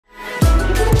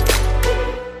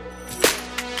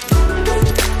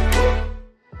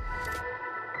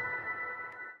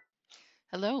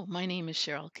Hello, my name is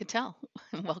Cheryl Cattell,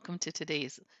 and welcome to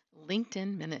today's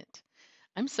LinkedIn Minute.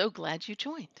 I'm so glad you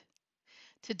joined.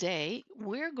 Today,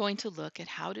 we're going to look at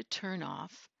how to turn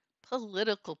off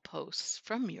political posts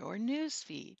from your news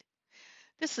feed.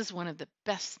 This is one of the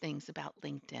best things about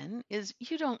LinkedIn is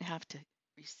you don't have to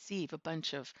receive a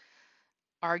bunch of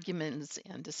arguments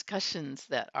and discussions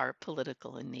that are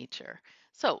political in nature.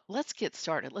 So let's get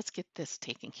started. Let's get this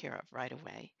taken care of right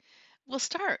away. We'll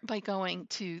start by going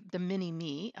to the mini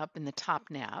me up in the top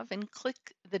nav and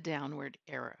click the downward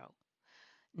arrow.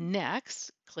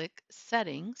 Next, click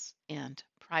Settings and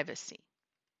Privacy.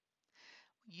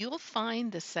 You'll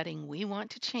find the setting we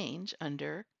want to change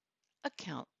under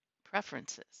Account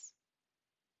Preferences.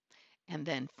 And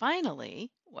then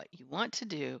finally, what you want to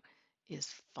do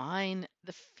is find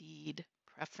the feed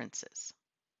preferences.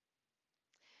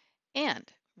 And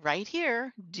right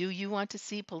here, do you want to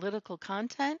see political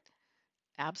content?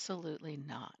 Absolutely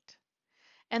not.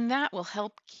 And that will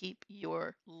help keep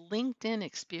your LinkedIn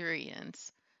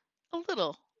experience a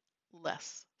little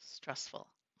less stressful.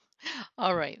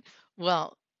 All right.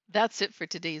 Well, that's it for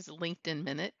today's LinkedIn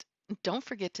Minute. Don't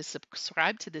forget to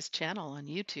subscribe to this channel on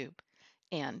YouTube.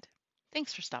 And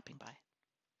thanks for stopping by.